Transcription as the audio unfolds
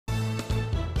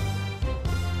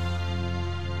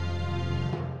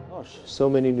Gosh, so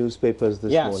many newspapers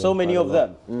this morning. Yeah, so many of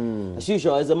them. As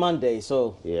usual, it's a Monday,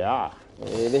 so yeah,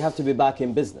 they have to be back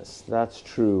in business. That's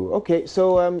true. Okay,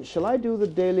 so shall I do the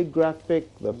Daily Graphic,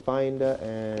 the Finder,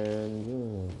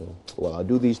 and well, I'll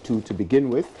do these two to begin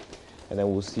with, and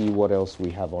then we'll see what else we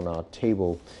have on our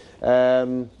table.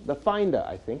 The Finder,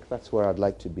 I think that's where I'd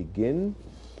like to begin.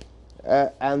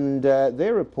 And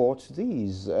they report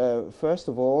these. First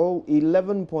of all,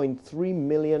 11.3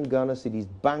 million Ghana cedis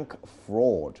bank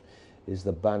fraud is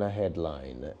the banner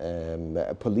headline.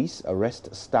 Police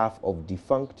arrest staff of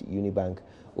defunct Unibank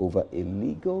over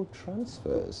illegal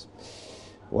transfers.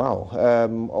 Wow.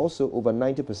 Also, over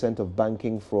 90% of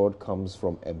banking fraud comes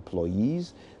from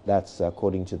employees. That's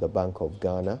according to the Bank of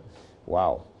Ghana.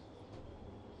 Wow.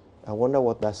 I wonder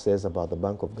what that says about the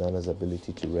Bank of Ghana's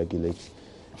ability to regulate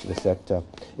the sector.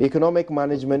 Economic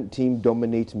management team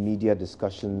dominate media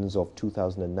discussions of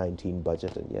 2019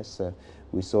 budget, and yes,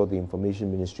 we saw the Information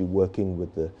Ministry working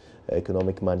with the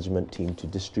economic management team to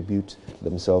distribute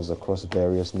themselves across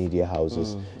various media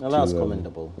houses. Well, that's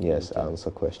commendable. Yes,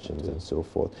 answer questions and so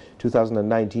forth.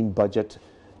 2019 budget,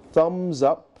 thumbs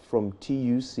up from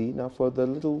TUC. Now, for the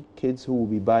little kids who will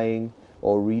be buying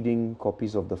or reading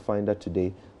copies of the Finder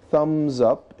today, thumbs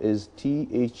up is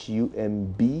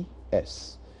THUMBS.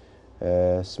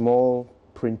 Small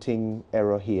printing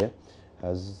error here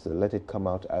has let it come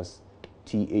out as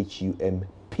THUMPS,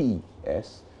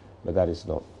 but that is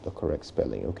not the correct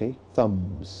spelling, okay?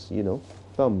 Thumbs, you know,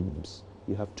 thumbs.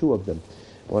 You have two of them,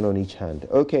 one on each hand.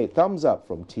 Okay, thumbs up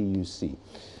from TUC.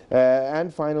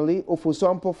 And finally, Ofosu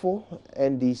Ampofo,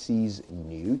 NDC's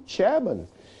new chairman.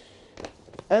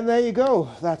 And there you go.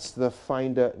 That's the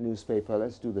Finder newspaper.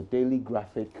 Let's do the Daily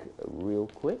Graphic real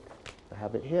quick. I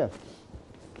have it here.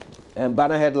 And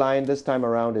banner headline this time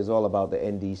around is all about the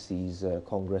NDC's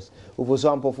Congress.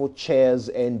 Ofosu Ampofo chairs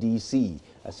NDC.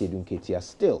 Asiedu Nketia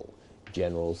still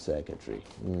General Secretary.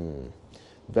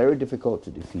 Very difficult to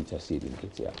defeat Asiedu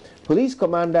Nketia. Police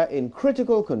commander in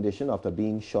critical condition after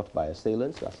being shot by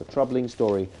assailants. That's a troubling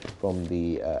story from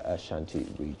the Ashanti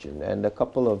region. And a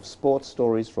couple of sports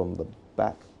stories from the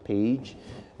back page.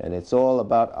 And it's all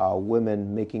about our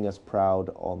women making us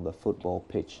proud on the football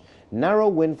pitch. Narrow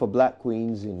win for Black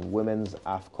Queens in women's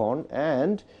AFCON,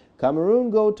 and Cameroon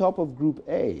go top of Group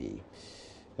A.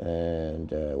 And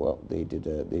well, they did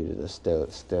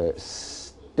a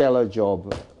stellar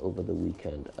job over the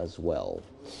weekend as well.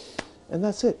 And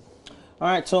that's it. All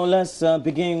right, so let's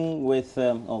begin with,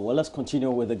 let's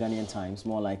continue with the Ghanaian Times,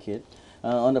 more like it.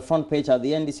 On the front page of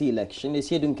the NDC election,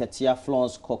 Asiedu Nketia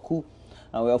floors Koku,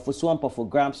 where Ofosu Ampofo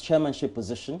grabs chairmanship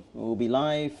position. We will be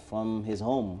live from his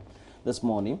home this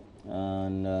morning.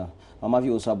 And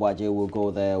Mamavi Osabwaje will go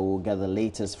there. We'll get the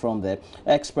latest from there.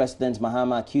 Ex-President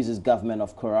Mahama accuses government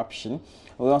of corruption.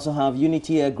 We also have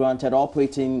Unity Air granted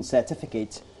operating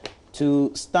certificate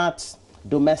to start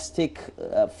domestic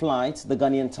flights, the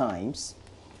Ghanaian Times.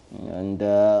 And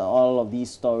all of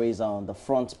these stories are on the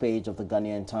front page of the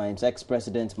Ghanaian Times.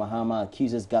 Ex-President Mahama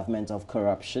accuses government of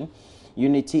corruption.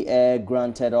 Unity Air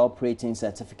granted operating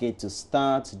certificate to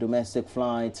start domestic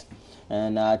flights.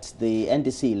 And at the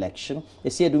NDC election,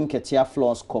 Asiedu Nketia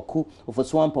floors Koku.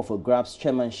 Ofosu Ampofo grabs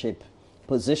chairmanship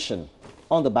position.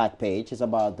 On the back page, it's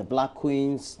about the Black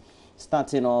Queens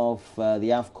starting off the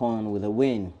AFCON with a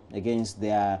win against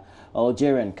their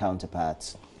Algerian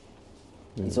counterparts.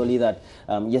 It's only that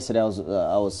yesterday I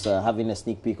was having a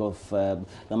sneak peek of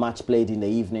the match played in the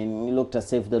evening. It looked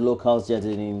as if the locals just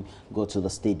didn't go to the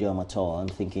stadium at all. I'm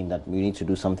thinking that we need to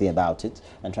do something about it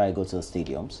and try to go to the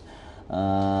stadiums.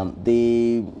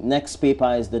 The next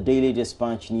paper is the Daily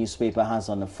Dispatch newspaper, has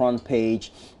on the front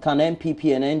page, can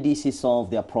MPP and NDC solve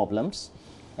their problems?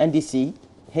 NDC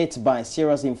hit by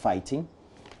serious infighting.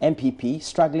 MPP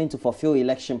struggling to fulfill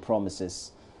election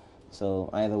promises. So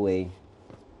either way,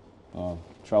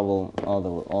 trouble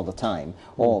all the time,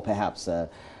 or perhaps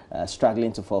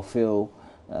struggling to fulfill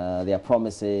their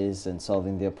promises and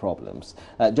solving their problems.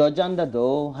 George Anda,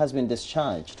 has been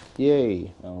discharged.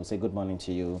 Yay. We'll say good morning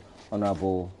to you,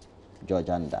 Honorable George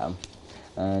Anda.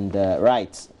 And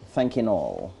right, thanking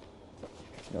all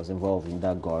that was involved in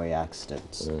that gory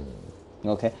accident.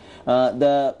 Okay. Let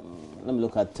me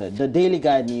look at the Daily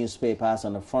Guide newspapers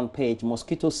on the front page.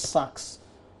 Mosquito sucks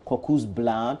Koku's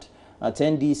blood at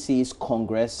NDC's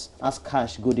Congress as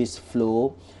cash goodies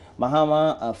flow.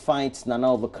 Mahama fights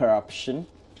Nana over corruption.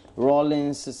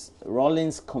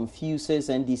 Rawlings confuses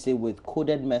NDC with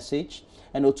coded message,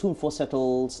 and Otumfo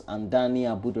settles Andani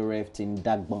Abudureft in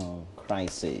Dagbon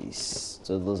crisis.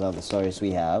 So those are the stories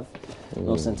we have.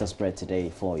 No center spread today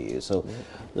for you. So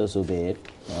those will be it.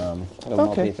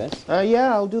 More papers?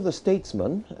 Yeah, I'll do the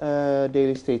Statesman.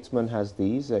 Daily Statesman has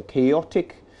these.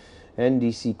 Chaotic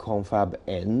NDC confab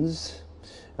ends.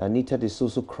 Anita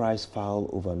D'Souza cries foul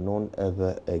over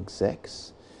non-ever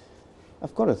execs.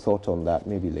 I've got a thought on that.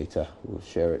 Maybe later we'll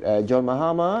share it. John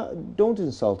Mahama, don't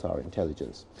insult our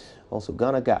intelligence. Also,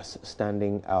 Ghana Gas,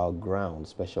 standing our ground.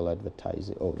 Special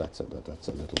advertising. Oh, that's a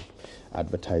little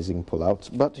advertising pullout.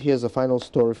 But here's a final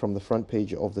story from the front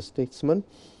page of the Statesman.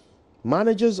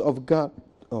 Managers of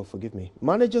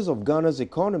Ghana's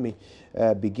economy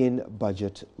begin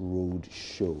budget road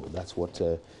show. That's what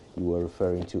you were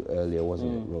referring to earlier,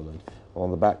 wasn't it, Roland? On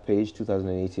the back page,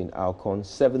 2018 Alcon,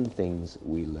 7 things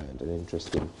we learned. An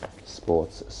interesting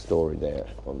sports story there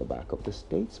on the back of the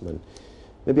Statesman.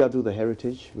 Maybe I'll do the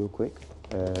Heritage real quick.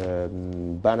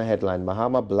 Banner headline,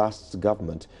 Mahama blasts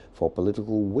government for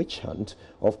political witch hunt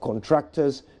of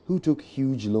contractors who took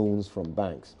huge loans from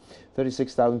banks.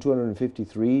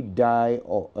 36,253 die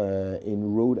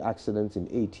in road accidents in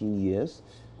 18 years.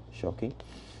 Shocking.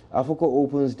 Afoko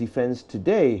opens defense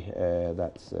today.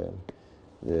 That's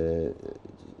the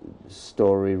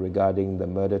story regarding the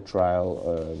murder trial,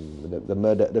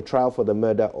 the trial for the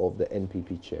murder of the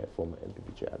NPP chair, former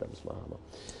NPP chair Adams Mahama.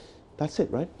 That's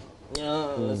it, right?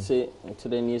 Yeah, let's see.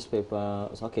 Today newspaper.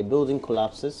 Okay, building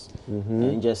collapses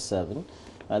in just 7.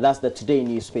 That's the Today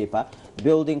newspaper.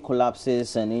 Building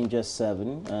collapses and injures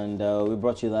 7. And we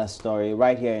brought you that story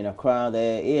right here in Accra. The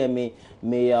AMA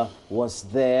mayor was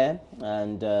there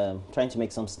and trying to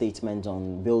make some statement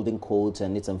on building codes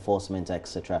and its enforcement,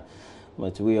 etc.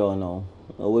 But we all know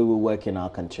the way we work in our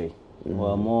country.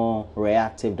 We're more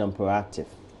reactive than proactive.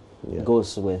 Yeah.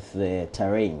 Goes with the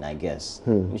terrain, I guess.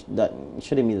 That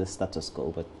shouldn't be the status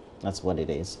quo, but that's what it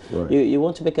is. Right. You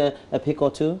want to make a pick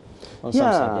or two on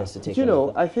some subjects to take a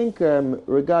look at? I think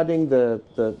regarding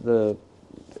the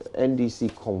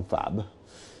NDC confab,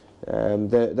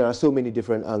 there are so many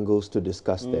different angles to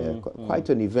discuss there. Quite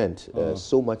an event,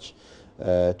 so much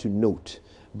to note.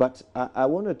 But I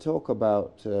want to talk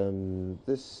about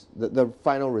the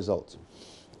final result.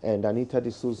 And Anita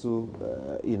D'Souza,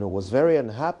 was very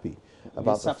unhappy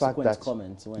about the fact that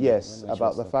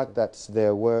about the fact that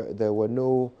there were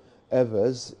no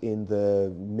Evers in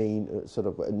the main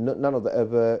none of the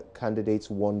Ever candidates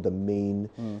won the main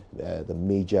the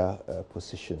major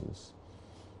positions.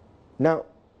 Now,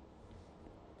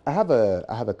 I have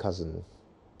a cousin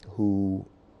who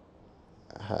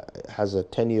has a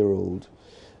 10-year-old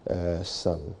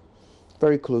son,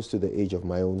 very close to the age of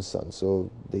my own son, so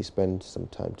they spend some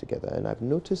time together. And I've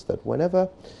noticed that whenever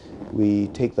we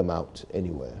take them out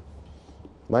anywhere,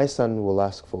 my son will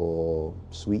ask for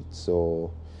sweets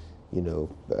or,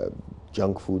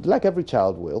 junk food, like every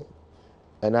child will,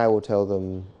 and I'll tell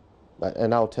him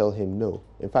no.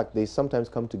 In fact, they sometimes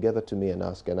come together to me and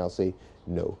ask, and I'll say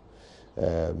no,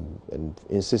 and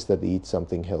insist that they eat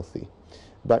something healthy.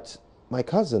 But my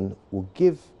cousin will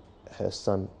give her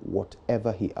son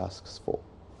whatever he asks for.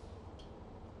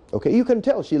 Okay, you can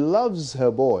tell she loves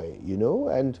her boy,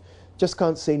 and just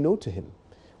can't say no to him.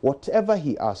 Whatever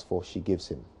he asks for, she gives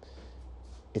him.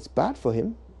 It's bad for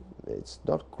him. It's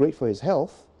not great for his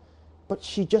health, but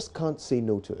she just can't say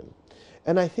no to him.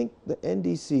 And I think the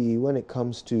NDC, when it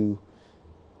comes to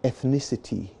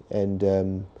ethnicity and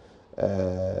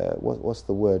what's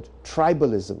the word?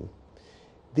 Tribalism,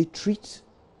 they treat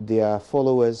their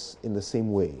followers in the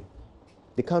same way.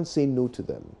 They can't say no to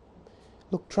them.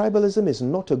 Look, tribalism is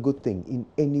not a good thing in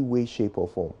any way, shape, or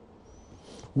form.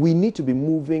 We need to be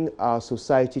moving our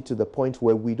society to the point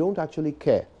where we don't actually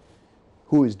care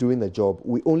who is doing the job.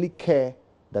 We only care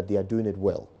that they are doing it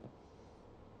well.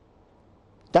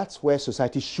 That's where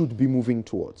society should be moving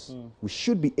towards. We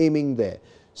should be aiming there,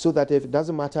 so that if it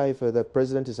doesn't matter if the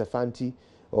president is a Fanti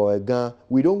or a Gan,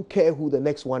 we don't care who the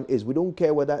next one is. We don't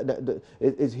care whether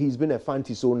he's been a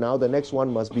Fanti, so now the next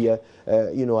one must be an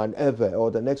Ever,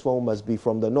 or the next one must be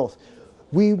from the north.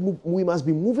 We must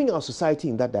be moving our society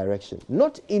in that direction,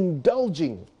 not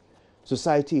indulging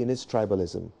society in its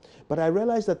tribalism. But I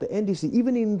realize that the NDC,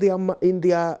 even in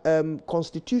their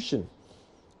constitution,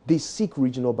 they seek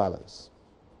regional balance.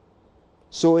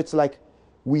 So it's like,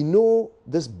 we know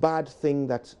this bad thing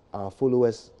that our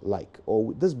followers like,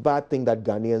 or this bad thing that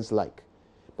Ghanaians like,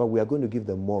 but we are going to give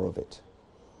them more of it.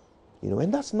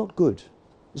 And that's not good.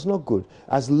 It's not good.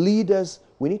 As leaders,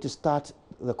 we need to start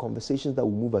the conversations that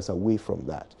will move us away from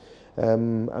that.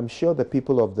 I'm sure the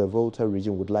people of the Volta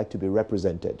region would like to be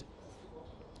represented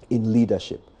in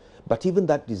leadership. But even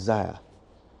that desire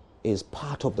is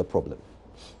part of the problem.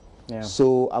 Yeah.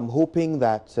 So I'm hoping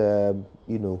that,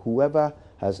 you know, whoever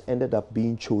has ended up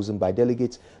being chosen by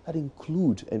delegates, that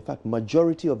include, in fact,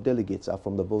 majority of delegates are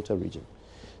from the Volta region.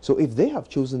 So if they have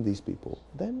chosen these people,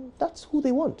 then that's who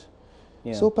they want.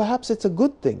 Yeah. So perhaps it's a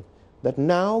good thing that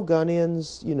now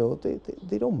Ghanaians, you know,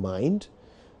 they don't mind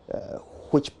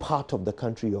which part of the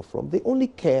country you're from. They only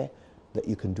care that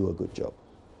you can do a good job.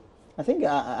 I think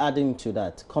adding to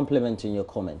that, complementing your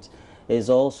comment, is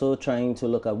also trying to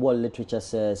look at what literature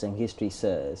says and history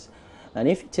says. And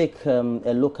if you take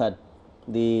a look at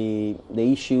the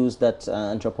issues that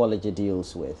anthropology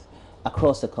deals with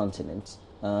across the continent,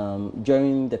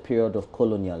 during the period of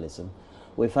colonialism,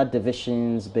 we've had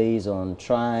divisions based on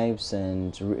tribes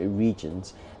and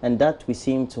regions, and that we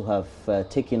seem to have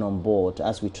taken on board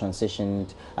as we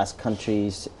transitioned as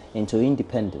countries into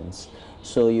independence.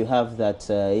 So you have that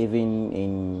even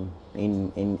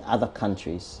in other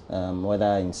countries,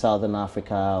 whether in Southern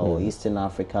Africa or Eastern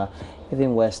Africa,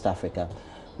 even West Africa,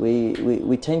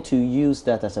 we tend to use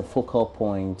that as a focal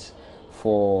point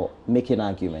for making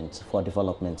arguments for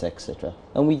development, etc.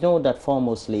 And we know that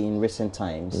foremostly in recent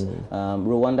times,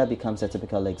 Rwanda becomes a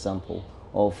typical example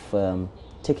of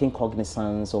taking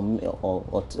cognizance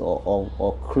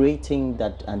or creating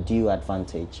that undue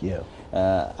advantage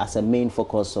as a main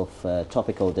focus of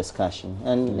topical discussion.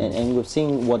 And we've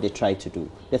seen what they try to do.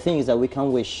 The thing is that we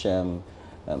can't wish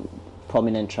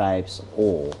prominent tribes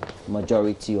or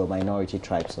majority or minority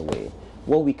tribes away.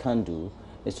 What we can do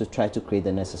is to try to create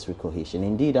the necessary cohesion.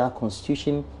 Indeed, our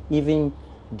constitution even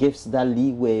gives that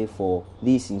leeway for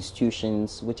these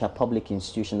institutions, which are public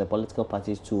institutions, the political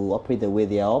parties, to operate the way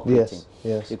they are operating. Yes,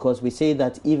 yes. Because we say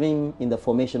that even in the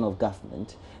formation of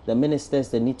government, the ministers,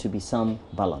 there need to be some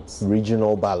balance.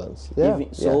 Regional balance. Yeah.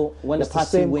 So when the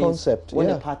party wins, concept. when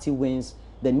the party wins,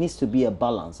 there needs to be a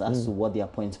balance as to what the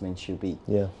appointment should be.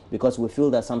 Yeah. Because we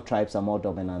feel that some tribes are more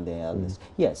dominant than others.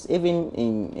 Yes, even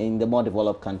in the more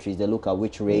developed countries, they look at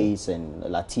which race and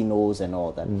Latinos and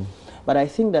all that. But I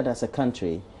think that as a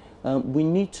country, we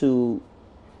need to,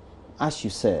 as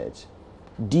you said,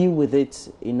 deal with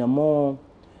it in a more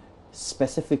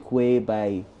specific way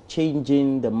by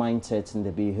changing the mindset and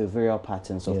the behavioral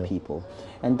patterns of people.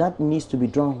 And that needs to be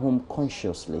drawn home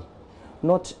consciously,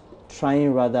 not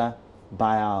trying rather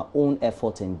by our own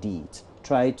effort and deeds,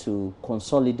 try to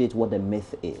consolidate what the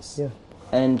myth is. Yeah.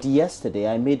 And yesterday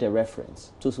I made a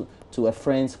reference to a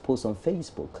friend's post on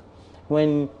Facebook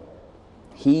when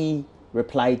he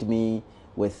replied me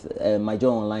with my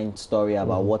Joy Online story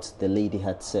about what the lady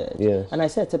had said. Yes. And I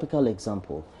said a typical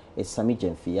example is Sami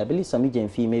Jemfi. I believe Sami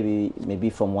Jemfi maybe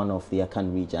from one of the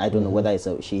Akan region. I don't know whether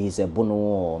she is a Bono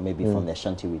or maybe from the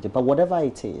Ashanti region. But whatever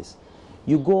it is,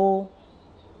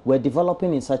 we're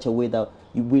developing in such a way that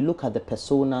we look at the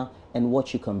persona and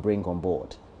what you can bring on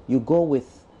board. You go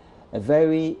with a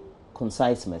very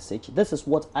concise message. This is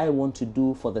what I want to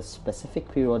do for the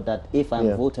specific period that if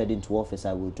I'm voted into office,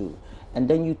 I will do. And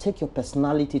then you take your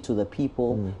personality to the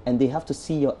people and they have to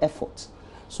see your effort.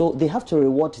 So they have to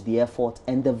reward the effort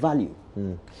and the value.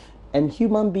 And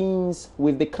human beings,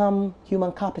 we've become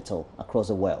human capital across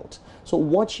the world. So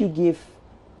what you give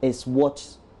is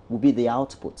what will be the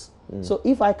output. So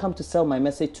if I come to sell my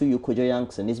message to you, Kojo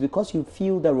Yankson, it's because you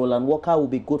feel that Roland Walker will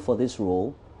be good for this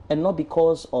role and not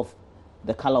because of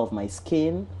the color of my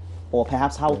skin or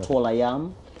perhaps how tall I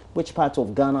am, which part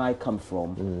of Ghana I come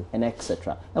from, and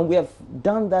etc. And we have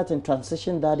done that and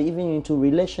transitioned that even into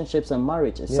relationships and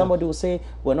marriages. Somebody will say,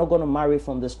 we're not going to marry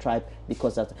from this tribe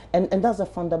because that, and that's a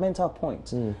fundamental point.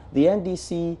 The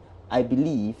NDC, I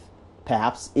believe,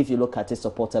 perhaps if you look at its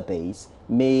supporter base,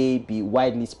 may be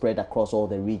widely spread across all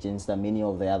the regions than many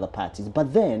of the other parties.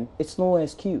 But then it's no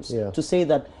excuse to say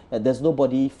that there's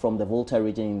nobody from the Volta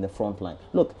region in the front line.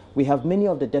 Look, we have many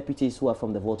of the deputies who are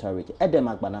from the Volta region. Edem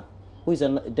Agbana, who is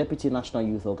a deputy national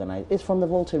youth organizer, is from the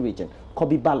Volta region.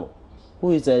 Kobi Balo,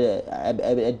 who is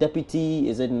a deputy,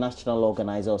 is a national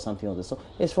organizer or something of this sort,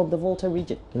 is from the Volta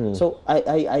region. So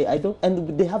I don't,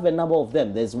 and they have a number of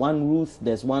them. There's one Ruth,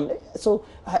 there's one, so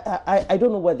I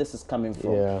don't know where this is coming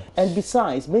from. And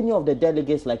besides, many of the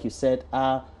delegates, like you said,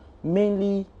 are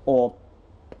mainly or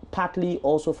partly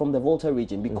also from the Volta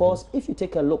region, because if you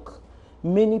take a look,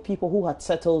 many people who had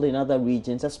settled in other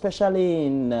regions, especially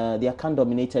in the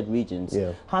Akan-dominated regions,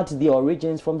 had their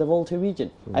origins from the Volta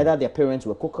region. Either their parents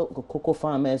were cocoa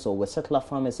farmers or were settler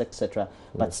farmers, etc.,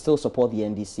 but still support the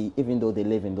NDC, even though they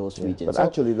live in those regions. But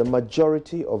actually, the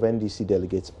majority of NDC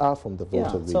delegates are from the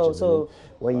Volta region. So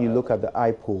when you look at the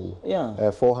eye poll,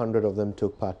 400 of them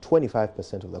took part,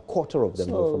 25% of the quarter of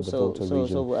them were from the Volta region.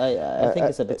 So I think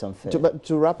it's a bit unfair.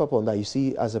 To wrap up on that, you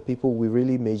see, as a people, we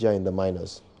really major in the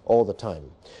minors all the time.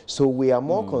 So we are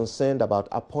more concerned about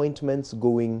appointments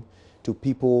going to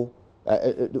people.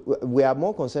 We are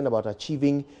more concerned about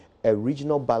achieving a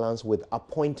regional balance with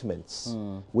appointments,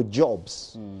 with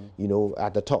jobs, you know,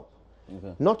 at the top,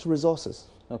 not resources.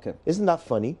 Okay. Isn't that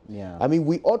funny? Yeah. I mean,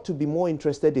 we ought to be more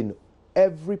interested in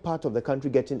every part of the country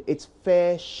getting its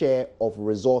fair share of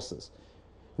resources,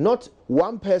 not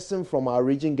one person from our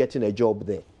region getting a job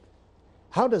there.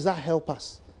 How does that help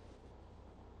us?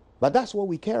 But that's what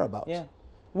we care about. Yeah.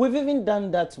 We've even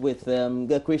done that with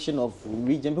the creation of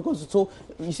region, because so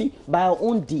you see, by our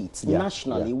own deeds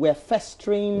nationally, we're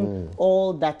festering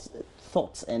all that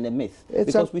thoughts and a myth,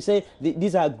 because we say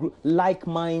these are like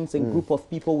minds and group of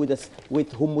people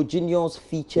with homogeneous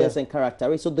features and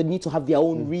characteristics, so they need to have their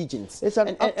own regions. It's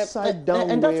an upside down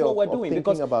and that's way what we're doing,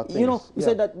 because about things. You know, we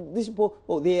say that these people,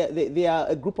 they are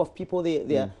a group of people.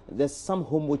 There's some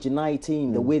homogeneity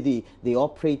in the way they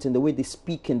operate, and the way they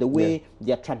speak, and the way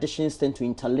their traditions tend to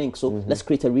interlink. So let's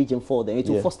create a region for them. It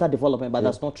will foster development, but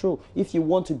that's not true. If you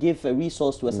want to give a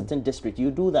resource to a certain district,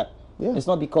 you do that. Yeah. It's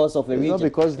not because of a region. It's not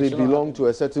because they belong to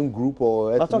a certain group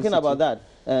or ethnicity. We're talking about that.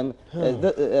 I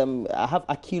have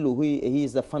Akilu, who he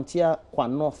is the Fantia Kwa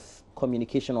North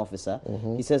Communication Officer.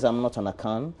 He says, I'm not an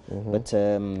Akan, but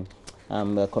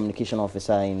I'm a communication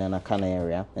officer in an Akan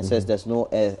area, and says there's no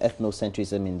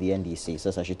ethnocentrism in the NDC.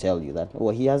 Says I should tell you that.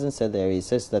 Well, he hasn't said there. He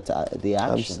says that the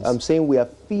actions... I'm saying we are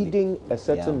feeding a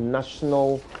certain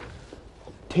national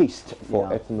taste for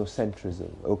ethnocentrism,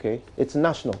 okay? It's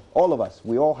national. All of us,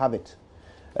 we all have it.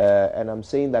 And I'm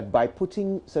saying that by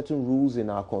putting certain rules in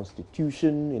our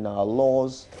constitution, in our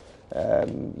laws,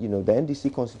 you know, the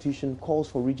NDC constitution calls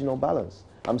for regional balance.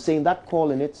 I'm saying that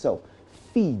call in itself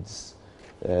feeds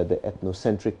the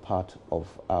ethnocentric part of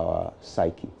our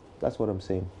psyche. That's what I'm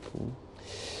saying.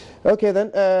 Okay,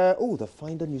 then. The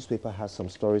Finder newspaper has some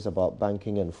stories about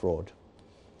banking and fraud.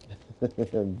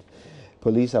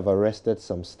 Police have arrested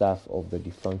some staff of the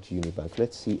defunct Unibank.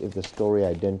 Let's see if the story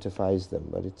identifies them.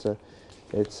 But it's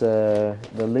the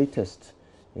latest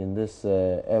in this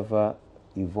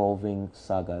ever-evolving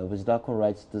saga. Elvis Darkon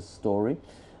writes this story.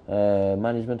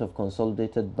 Management of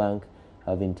Consolidated Bank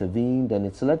have intervened, and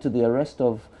it's led to the arrest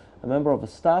of a member of the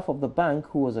staff of the bank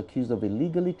who was accused of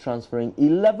illegally transferring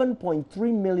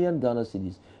 11.3 million Ghana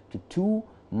cedis to 2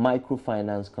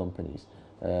 microfinance companies.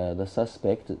 The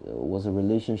suspect was a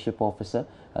relationship officer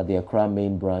at the Accra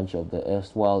main branch of the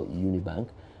erstwhile Unibank.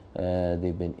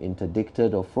 They've been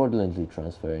interdicted of fraudulently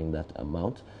transferring that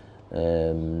amount,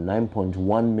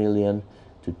 9.1 million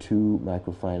to 2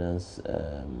 microfinance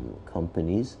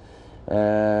companies.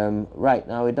 Right,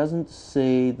 now it doesn't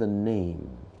say the name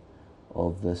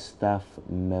of the staff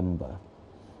member,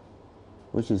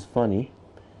 which is funny.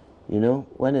 You know,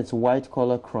 when it's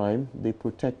white-collar crime, they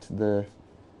protect the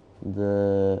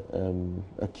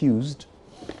accused,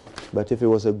 but if it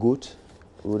was a goat,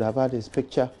 we would have had his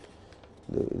picture.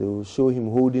 They will show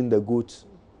him holding the goat,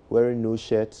 wearing no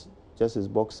shirt, just his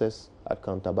boxers at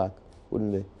counterback,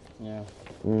 wouldn't they? Yeah.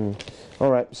 All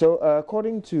right. So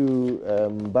according to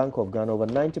Bank of Ghana, over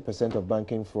 90% of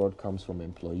banking fraud comes from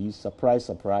employees. Surprise,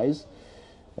 surprise.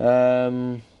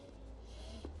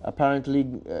 Apparently,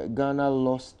 Ghana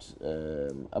lost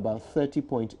about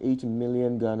 30.8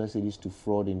 million Ghana cedis to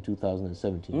fraud in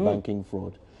 2017, banking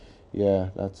fraud.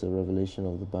 Yeah, that's a revelation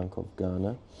of the Bank of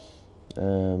Ghana.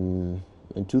 In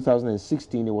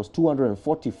 2016, it was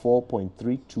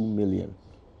 244.32 million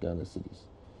Ghana cedis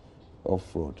of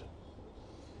fraud.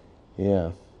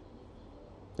 Yeah,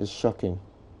 it's shocking.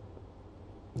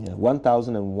 Yeah,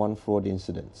 1,001 fraud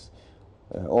incidents,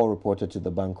 all reported to the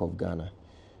Bank of Ghana.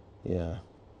 Yeah.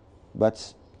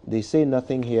 But they say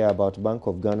nothing here about Bank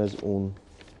of Ghana's own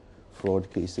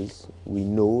fraud cases. We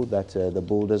know that the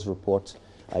Boulders report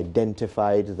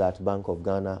identified that Bank of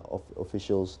Ghana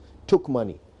officials took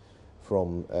money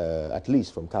from, at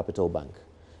least from Capital Bank,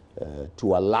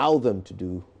 to allow them to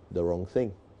do the wrong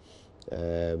thing.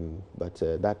 But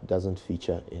that doesn't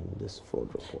feature in this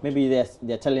fraud report. Maybe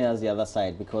they're telling us the other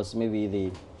side, because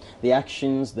maybe the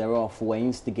actions thereof were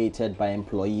instigated by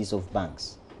employees of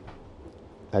banks.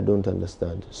 I don't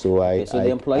understand. So the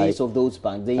employees of those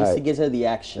banks, they instigated the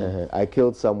action. I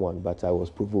killed someone, but I was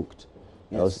provoked.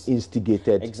 I was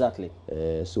instigated. Exactly.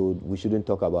 So we shouldn't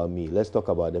talk about me. Let's talk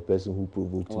about the person who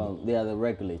provoked me. Well, they are the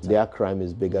regulator. Their crime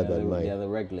is bigger than mine. They are the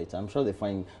regulator. I'm sure they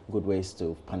find good ways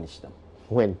to punish them.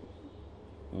 When?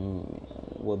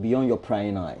 Well, beyond your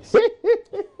prying eyes.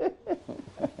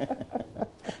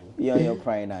 Beyond your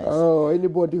prying eyes. Oh,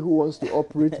 anybody who wants to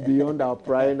operate beyond our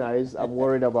prying eyes, I'm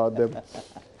worried about them.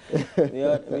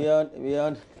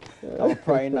 beyond our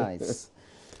prying eyes.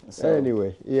 So,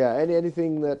 anyway, yeah.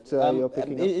 Anything that you're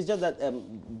picking up? It's just that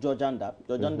George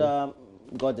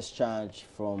got discharged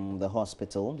from the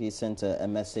hospital. He sent a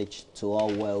message to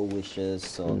all well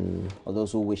wishers or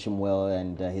those who wish him well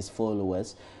and his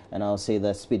followers. And I'll say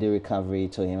that speedy recovery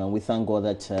to him. And we thank God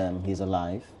that he's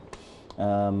alive.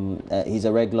 He's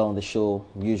a regular on the show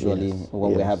usually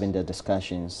when we're having the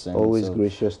discussions. And always so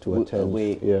gracious to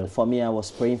attend. For me, I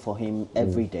was praying for him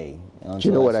every day. Do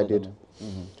you know what I did?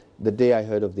 The day I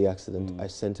heard of the accident, I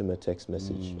sent him a text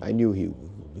message. I knew he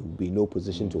would be in no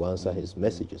position to answer his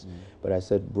messages. But I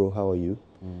said, bro, how are you?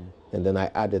 And then I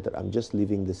added that I'm just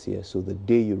leaving this year. So the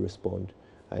day you respond,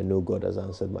 I know God has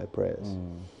answered my prayers.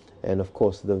 And of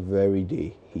course, the very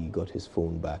day he got his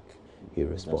phone back, he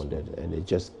responded. And it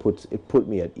just put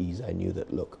me at ease. I knew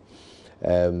that, look,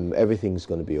 everything's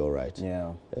going to be all right.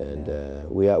 Yeah. And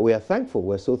we are thankful.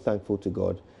 We're so thankful to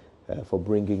God for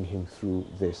bringing him through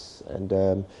this,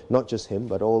 and not just him,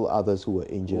 but all others who were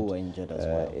injured, as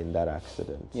well in that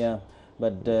accident. Yeah,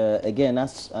 but again,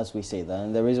 as we say that,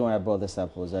 and the reason why I brought this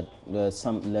up was that there are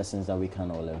some lessons that we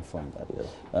can all learn from that.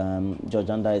 Yeah. George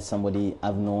Anda is somebody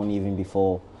I've known even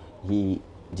before he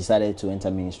decided to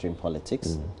enter mainstream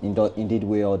politics. Indeed,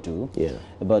 we all do. Yeah.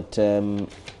 But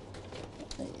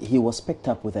he was picked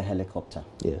up with a helicopter.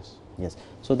 Yes. Yes.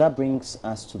 So that brings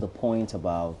us to the point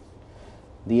about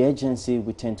the urgency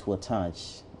we tend to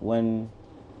attach when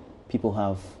people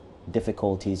have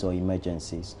difficulties or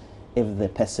emergencies, if the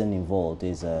person involved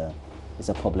is a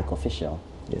public official.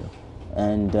 Yeah.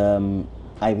 And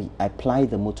I apply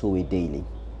the motorway daily.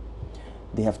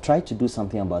 They have tried to do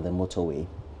something about the motorway,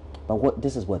 but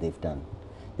this is what they've done.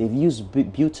 They've used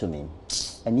butane.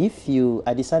 And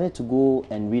I decided to go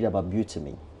and read about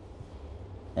butane.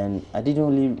 And I didn't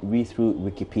only read through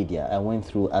Wikipedia, I went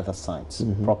through other sites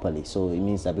properly. So it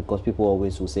means that because people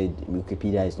always will say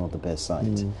Wikipedia is not the best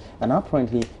site. And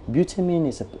apparently, butane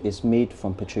is made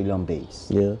from petroleum base.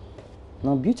 Yeah.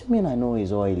 Now, butane I know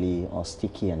is oily or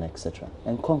sticky and etc.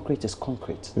 And concrete is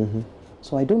concrete.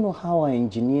 So I don't know how our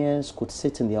engineers could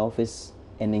sit in the office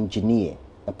and engineer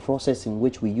a process in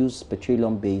which we use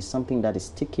petroleum base, something that is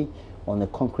sticky on a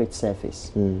concrete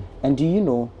surface. And do you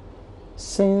know,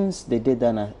 since they did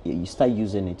that, you start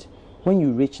using it, when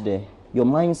you reach there, your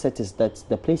mindset is that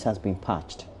the place has been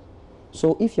patched.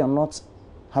 So if you're not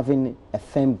having a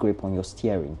firm grip on your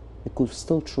steering, it could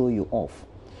still throw you off.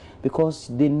 Because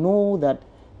they know that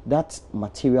that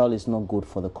material is not good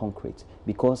for the concrete.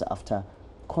 Because after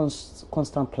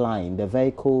constant plying, the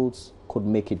vehicles could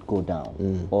make it go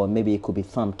down. Or maybe it could be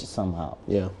thumped somehow.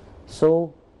 Yeah.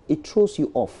 So it throws you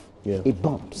off. Yeah. It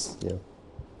bumps. Yeah.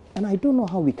 And I don't know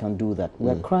how we can do that.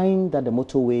 We're crying that the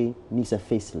motorway needs a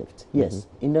facelift. Yes,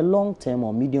 in the long term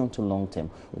or medium to long term,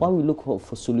 while we look for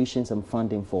solutions and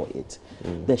funding for it,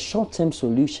 the short-term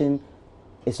solution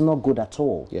is not good at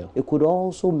all. Yeah. It could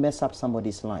also mess up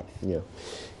somebody's life. Yeah.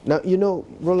 Now, you know,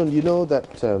 Roland, you know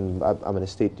that I'm an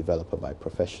estate developer by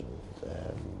profession.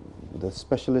 The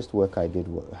specialist work I did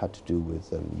had to do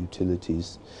with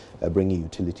utilities, bringing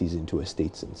utilities into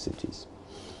estates and cities.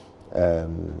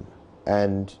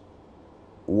 And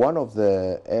one of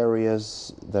the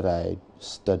areas that I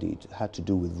studied had to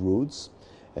do with roads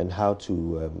and how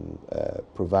to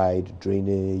provide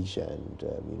drainage and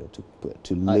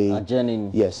to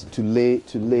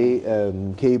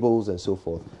lay cables and so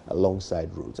forth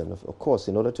alongside roads. And of course,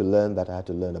 in order to learn that, I had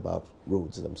to learn about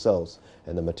roads themselves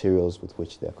and the materials with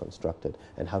which they are constructed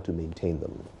and how to maintain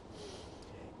them.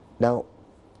 Now,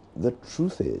 the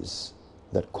truth is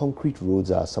that concrete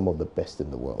roads are some of the best in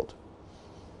the world.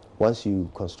 Once you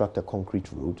construct a concrete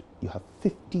road, you have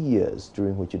 50 years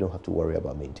during which you don't have to worry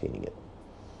about maintaining it.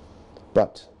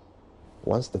 But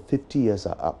once the 50 years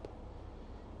are up,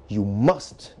 you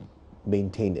must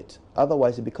maintain it.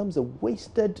 Otherwise, it becomes a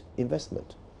wasted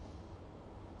investment.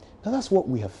 Now, that's what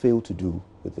we have failed to do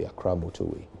with the Accra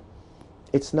motorway.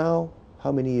 It's now,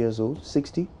 how many years old?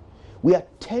 60? We are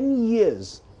 10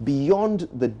 years beyond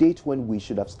the date when we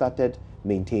should have started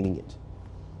maintaining it.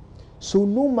 So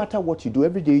no matter what you do,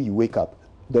 every day you wake up,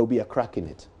 there'll be a crack in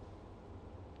it.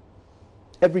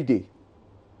 Every day.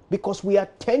 Because we are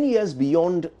 10 years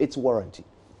beyond its warranty.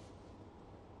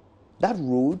 That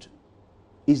road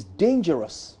is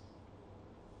dangerous.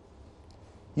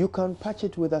 You can patch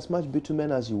it with as much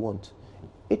bitumen as you want.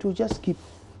 It will just keep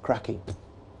cracking.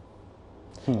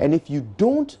 And if you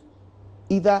don't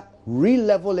either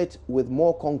re-level it with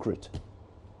more concrete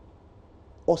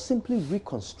or simply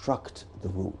reconstruct the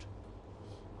road,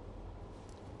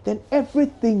 then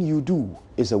everything you do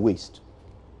is a waste.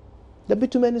 The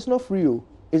bitumen is not free.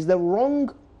 It's the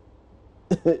wrong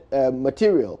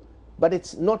material, but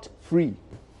it's not free.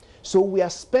 So we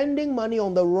are spending money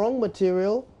on the wrong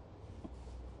material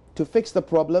to fix the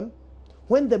problem,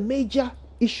 when the major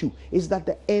issue is that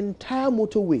the entire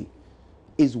motorway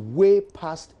is way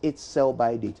past its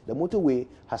sell-by date. The motorway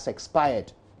has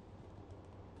expired.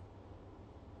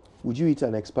 Would you eat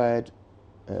an expired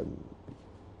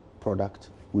product?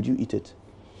 Would you eat it?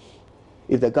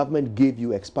 If the government gave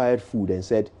you expired food and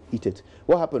said, eat it.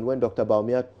 What happened when Dr.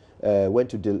 Baumia went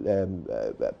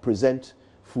to present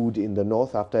food in the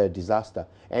north after a disaster,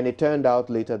 and it turned out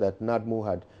later that NADMO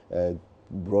had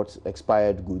brought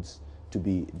expired goods to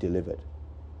be delivered?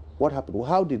 What happened? Well,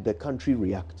 how did the country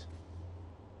react?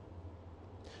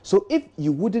 So if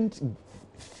you wouldn't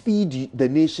feed the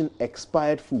nation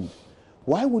expired food,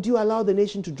 why would you allow the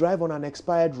nation to drive on an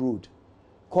expired road,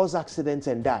 cause accidents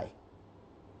and die?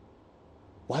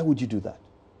 Why would you do that?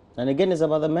 And again, it's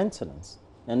about the maintenance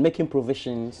and making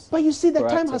provisions. But you see, the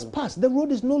time has passed. The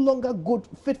road is no longer good,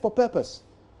 fit for purpose.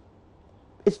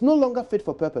 It's no longer fit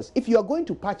for purpose. If you are going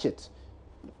to patch it,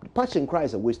 patch and cry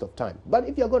is a waste of time. But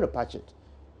if you are going to patch it,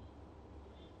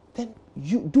 then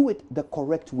you do it the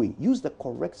correct way. Use the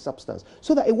correct substance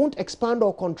so that it won't expand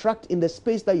or contract in the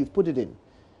space that you've put it in.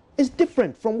 It's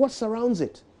different from what surrounds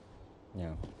it.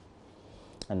 Yeah.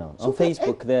 I know. So on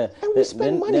Facebook, there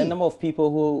are a number of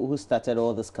people who started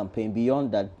all this campaign.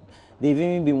 Beyond that, they've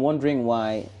even been wondering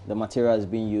why the material is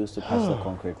being used to patch the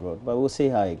concrete road. But we'll see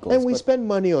how it goes. And we spend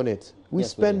money on it. We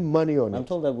spend money on it. I'm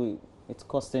told that it's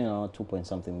costing around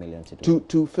 2-point-something million to do.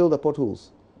 To fill the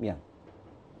potholes? Yeah.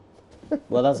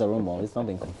 Well, that's a rumor. It's not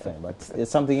been confirmed, but it's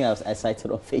something else I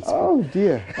cited on Facebook. Oh,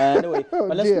 dear. Anyway,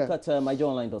 but let's look at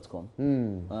myjoyonline.com,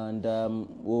 and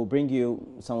we'll bring you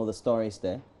some of the stories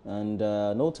there. And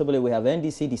notably, we have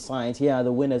NDC decides. Here are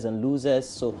the winners and losers.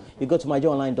 So you go to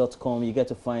myjoyonline.com, you get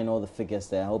to find all the figures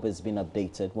there. I hope it's been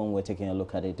updated. When we're taking a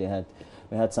look at it,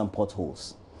 we had some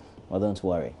potholes. Well, don't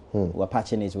worry. We're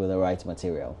patching it with the right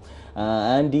material.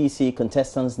 NDC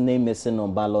contestants' name missing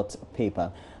on ballot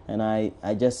paper. And I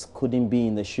just couldn't be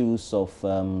in the shoes of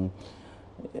Edu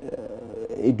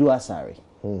Asari.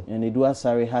 And Edu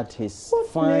Asari had his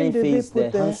fine face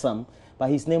there, handsome, but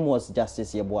his name was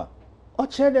Justice Yeboah.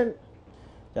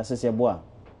 Justice Yeboah.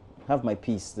 Have my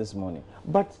peace this morning.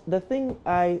 But the thing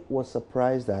I was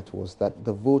surprised at was that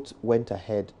the vote went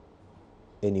ahead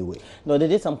anyway. No, they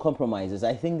did some compromises.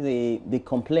 I think they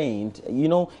complained. You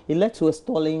know, it led to a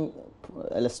stall in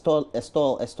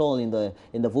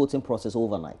the voting process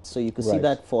overnight. So you could see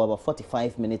that for about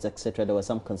 45 minutes, etc. There were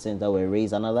some concerns that were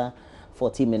raised. Another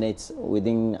 40 minutes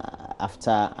within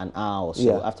after an hour or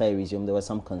so after it resumed, there were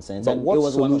some concerns. But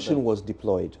what solution was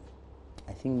deployed?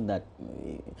 I think that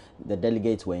the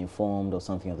delegates were informed or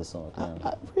something of the sort.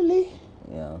 Really?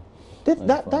 Yeah.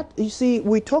 That you see,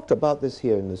 we talked about this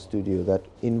here in the studio, that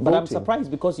in voting. But I'm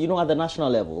surprised because, you know, at the national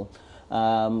level,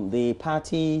 the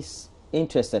parties,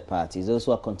 interested parties, those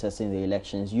who are contesting the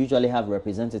elections, usually have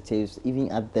representatives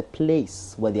even at the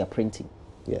place where they are printing.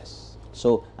 Yes.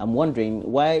 So I'm wondering,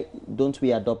 why don't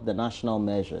we adopt the national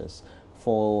measures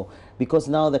because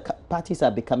now the parties are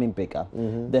becoming bigger.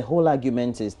 The whole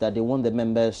argument is that they want the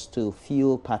members to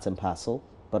feel part and parcel,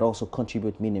 but also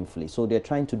contribute meaningfully. So they're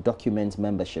trying to document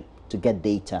membership, to get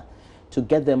data, to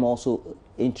get them also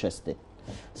interested.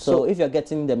 So if you're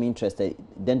getting them interested,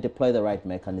 then deploy the right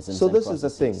mechanisms. So this is the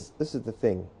thing. This is the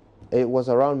thing. It was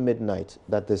around midnight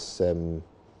that this,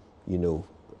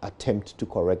 attempt to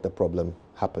correct the problem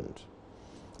happened.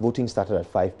 Voting started at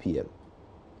 5 p.m.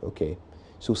 Okay.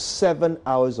 So 7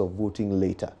 hours of voting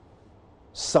later,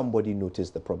 somebody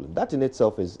noticed the problem. That in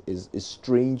itself is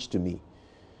strange to me.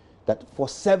 That for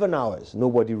 7 hours,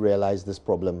 nobody realized this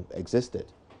problem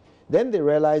existed. Then they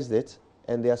realized it,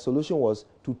 and their solution was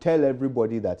to tell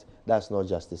everybody that that's not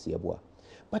Justice Yeboah.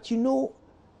 But you know,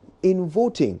 in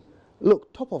voting,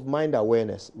 look, top of mind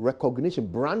awareness, recognition,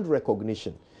 brand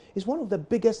recognition is one of the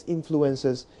biggest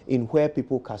influences in where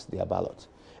people cast their ballot,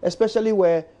 especially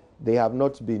where they have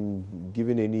not been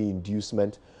given any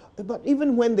inducement. But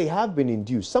even when they have been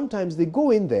induced, sometimes they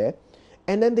go in there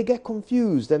and then they get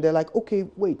confused and they're like, okay,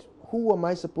 wait, who am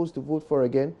I supposed to vote for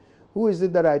again? Who is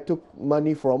it that I took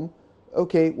money from?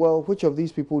 Okay, well, which of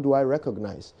these people do I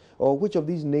recognize? Or which of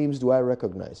these names do I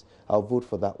recognize? I'll vote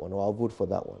for that one, or I'll vote for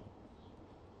that one.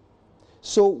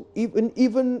 So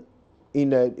even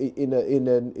in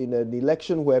an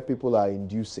election where people are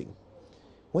inducing.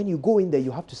 When you go in there,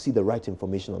 you have to see the right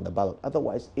information on the ballot.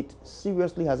 Otherwise, it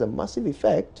seriously has a massive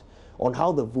effect on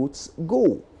how the votes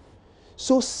go.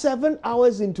 So 7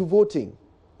 hours into voting,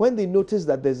 when they notice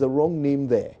that there's a wrong name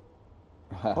there,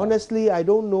 honestly, I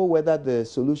don't know whether the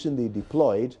solution they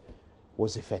deployed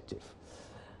was effective.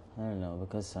 I don't know,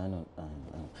 because I don't.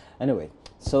 Anyway,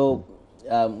 so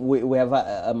we have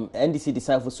NDC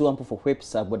decide Ofosu Ampofo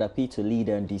whips Agbodapi to lead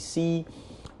NDC.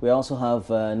 We also have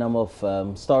a number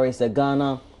of stories that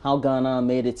how Ghana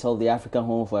made itself the African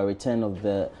home for a return of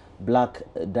the black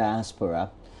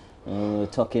diaspora. We're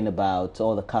talking about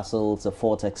all the castles, the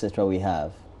forts, etc. we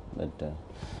have, but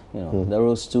you know, the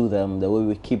rules to them, the way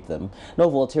we keep them. No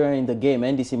Voltaire in the game.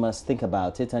 NDC must think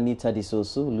about it. Anita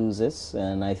Disoso loses,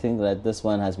 and I think that this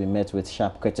one has been met with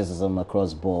sharp criticism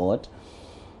across board.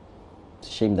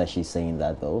 Shame that she's saying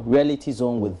that though. Reality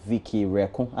Zone with Vicky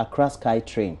Rekon. Accra Sky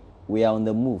Train. We are on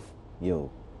the move, yo.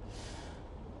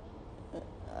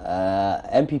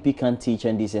 MPP can't teach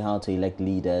NDC how to elect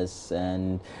leaders,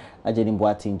 and Asiedu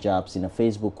Boating Jobs in a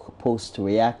Facebook post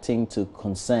reacting to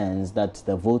concerns that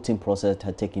the voting process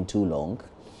had taken too long.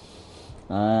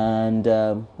 And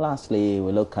lastly,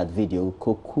 we look at video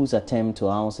Koku's attempt to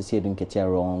house Asiedu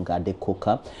Nketia wrong at the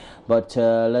Koka. But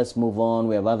let's move on.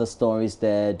 We have other stories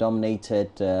there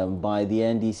dominated by the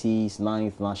NDC's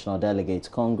 9th National Delegates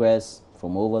Congress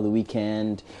from over the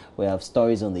weekend. We have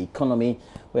stories on the economy.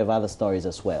 We have other stories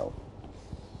as well.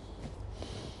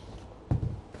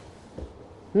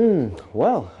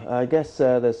 Well, I guess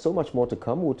there's so much more to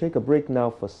come. We'll take a break now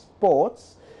for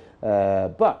sports.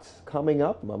 But coming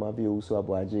up, Mama Ofosu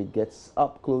Ampofo gets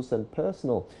up close and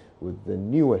personal with the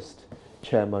newest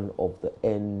chairman of the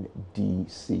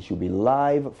NDC. She'll be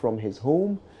live from his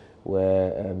home,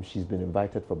 where she's been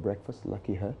invited for breakfast.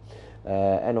 Lucky her.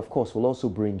 And of course, we'll also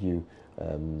bring you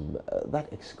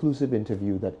that exclusive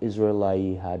interview that Israel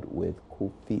Lai had with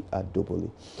Kofi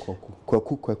Adoboli.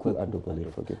 Kweku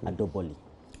Adoboli, forgive me. Adoboli.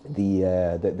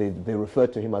 They refer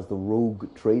to him as the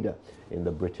rogue trader in the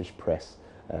British press,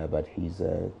 but he's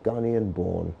a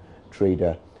Ghanaian-born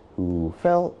trader who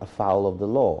fell afoul of the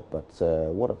law. But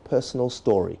what a personal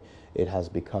story it has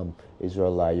become.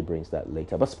 Israel Lai brings that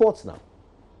later. But sports now.